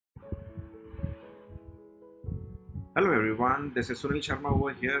Hello everyone, this is Sunil Sharma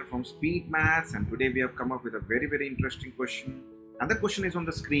over here from Speed Maths, and today we have come up with a very interesting question, and the question is on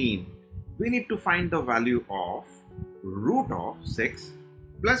the screen. We need to find the value of root of 6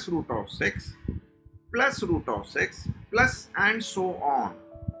 plus root of 6 plus root of 6 plus and so on,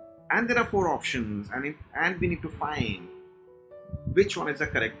 and there are four options, and we need to find which one is the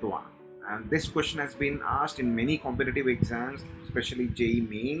correct one. And this question has been asked in many competitive exams, especially JEE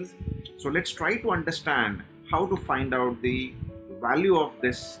mains. So let's try to understand how to find out the value of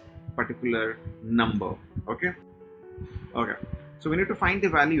this particular number. Okay. So we need to find the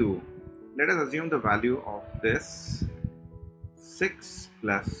value. Let us assume the value of this 6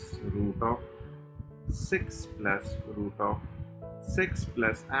 plus root of 6 plus root of 6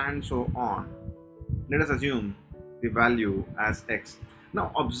 plus and so on. Let us assume the value as x.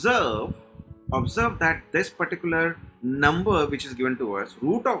 Now observe that this particular number which is given to us,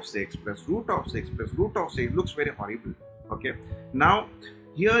 root of 6 plus root of 6 plus root of 6, looks very horrible. Okay, now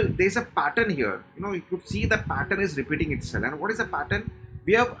here there's a pattern here. You could see the pattern is repeating itself. And what is the pattern?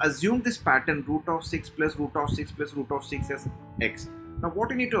 We have assumed this pattern, root of 6 plus root of 6 plus root of 6 as x. Now what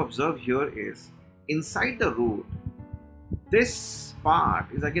you need to observe here is, inside the root, this part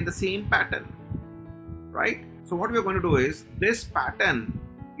is again the same pattern, right? So what we are going to do is, this pattern,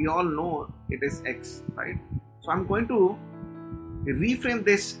 we all know it is x, right? So I'm going to reframe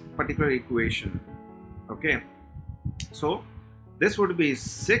this particular equation. Okay, so this would be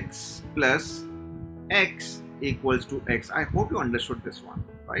 6 plus x equals to x. I hope you understood this one,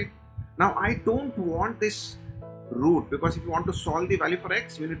 right? Now I don't want this root, because if you want to solve the value for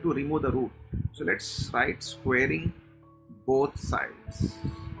x, you need to remove the root. So let's write squaring both sides.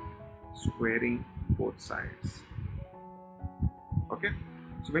 Squaring both sides. Okay,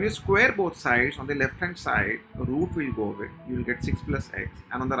 so when you square both sides, on the left hand side root will go away, you will get 6 plus x,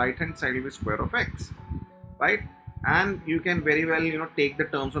 and on the right hand side will be square of x, right? And you can very well take the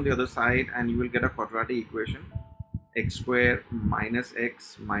terms on the other side, and you will get a quadratic equation, x square minus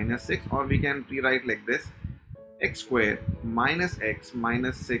x minus 6, or we can rewrite like this, x square minus x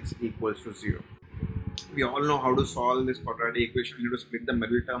minus 6 equals to 0. We all know how to solve this quadratic equation. You need to split the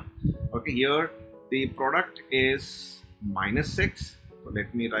middle term. Okay, here the product is minus 6, so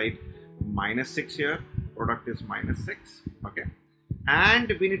let me write minus 6 here. Product is minus 6. Okay,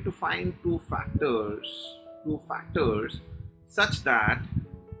 and we need to find two factors such that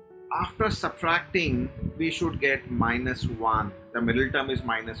after subtracting we should get minus 1. The middle term is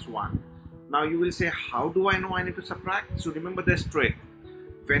minus 1. Now you will say, how do I know I need to subtract? So remember this trick.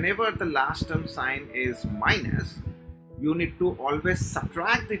 Whenever the last term sign is minus, you need to always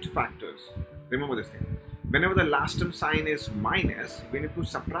subtract the two factors. Remember this thing. Whenever the last term sign is minus, we need to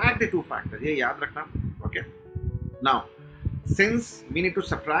subtract the two factors. Ye yaad rakhna. Okay. Now, since we need to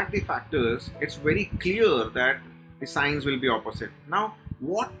subtract the factors, it's very clear that the signs will be opposite. Now,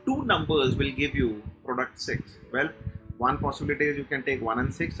 what two numbers will give you product 6? Well, one possibility is you can take 1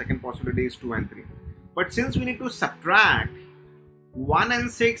 and 6. Second possibility is 2 and 3. But since we need to subtract, 1 and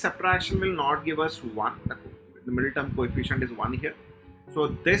 6 subtraction will not give us 1. The middle term coefficient is 1 here. So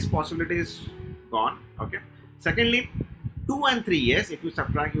this possibility is gone. Okay. Secondly, 2 and 3, yes, if you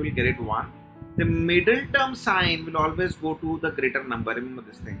subtract you will get it 1. The middle term sign will always go to the greater number. Remember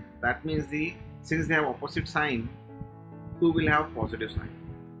this thing. That means since they have opposite sign, 2 will have positive sign.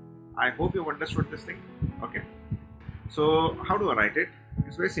 I hope you have understood this thing. Okay. So how do I write it?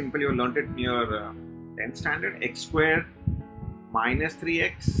 It's very simple. You learned it in your 10th standard. X square minus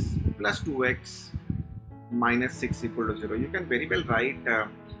 3x plus 2x minus 6 equal to 0. You can very well write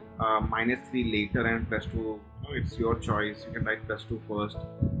minus 3 later and plus 2. It's your choice. You can write plus 2 first.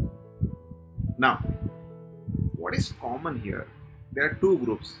 Now, what is common here? There are two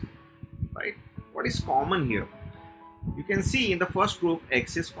groups, right? What is common here? You can see in the first group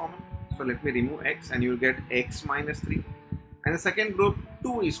x is common. So let me remove x and you will get x minus 3. And the second group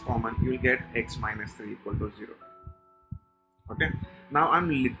 2 is common. You will get x minus 3 equal to 0. Okay. Now I'm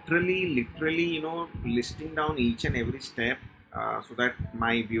literally listing down each and every step so that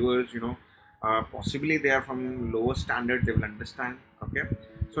my viewers, possibly they are from lower standard, they will understand. Okay.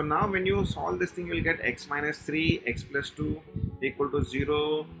 So now when you solve this thing, you will get x minus 3, x plus 2 equal to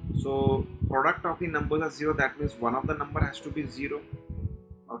 0. So product of the numbers are 0. That means one of the number has to be 0.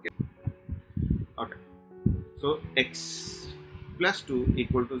 Okay. Okay. So x plus 2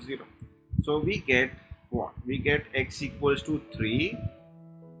 equal to 0. So we get what? We get x equals to 3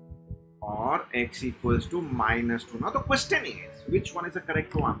 or x equals to minus 2. Now the question is, which one is the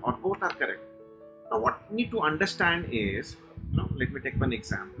correct one, or both are correct? Now what we need to understand is, let me take one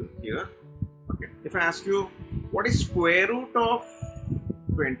example here. Okay, if I ask you what is square root of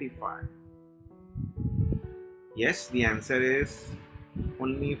 25, Yes, the answer is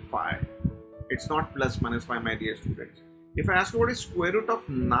only 5. It's not plus minus 5, my dear students. If I ask you what is square root of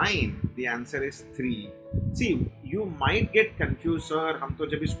 9, the answer is 3. See, you might get confused, sir. हम तो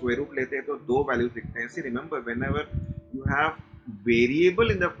जब भी square root लेते हैं तो दो values लिखते हैं. See, remember, whenever you have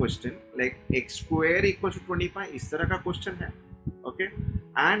variable in the question, like x square equals to 25, इस तरह का question है, okay?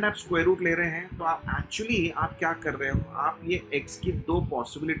 And आप square root ले रहे हैं, तो आप actually आप क्या कर रहे हो? आप ये x की दो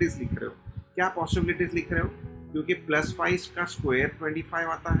possibilities लिख रहे हो. क्या possibilities लिख रहे हो? क्योंकि प्लस 5 का स्क्वायर 25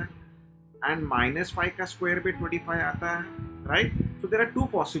 आता है एंड माइनस 5 का स्क्वायर भी 25 आता है, right? So there are to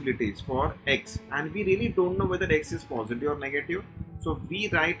possibilities for x and we really don't know whether x is positive और negative, so we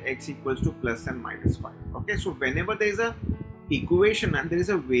write x equals two plus and minus 5. Okay, so whenever there is a equation and there is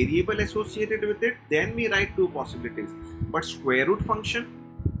a variable associated with it, then we write two possibilities. But square root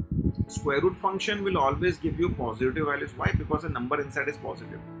function will always give you positive values. Why? Because the number inside is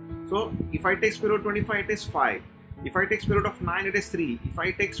positive. So if I take square root 25, it is 5. If I take square root of 9, it is 3. If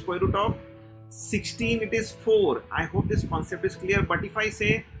I take square root of 16, it is 4. I hope this concept is clear. But if I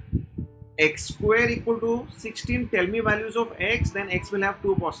say x square equal to 16, tell me values of x, then x will have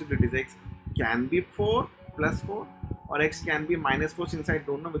two possibilities. X can be 4 plus 4 or x can be minus 4, since I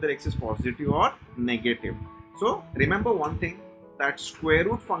don't know whether x is positive or negative. So remember one thing, that square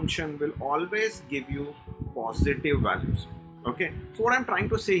root function will always give you positive values. Okay, so what I'm trying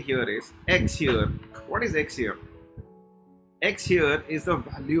to say here is x here. What is x here? X here is the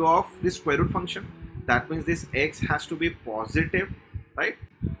value of this square root function. That means this x has to be positive, right?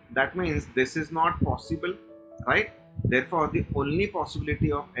 That means this is not possible, right? Therefore, the only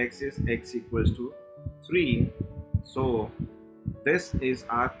possibility of x is x equals to 3. So this is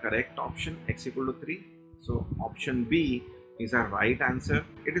our correct option, x equal to 3. So option B is our right answer.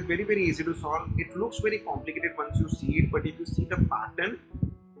 It is very easy to solve. It looks very complicated once you see it, but if you see the pattern,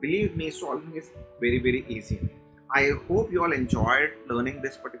 believe me, solving is very easy. I hope you all enjoyed learning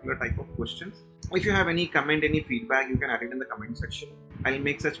this particular type of questions. If you have any comment, any feedback, you can add it in the comment section. I'll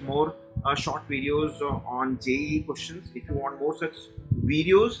make such more short videos on JEE questions. If you want more such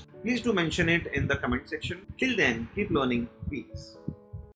videos, please do mention it in the comment section. Till then, keep learning. Peace.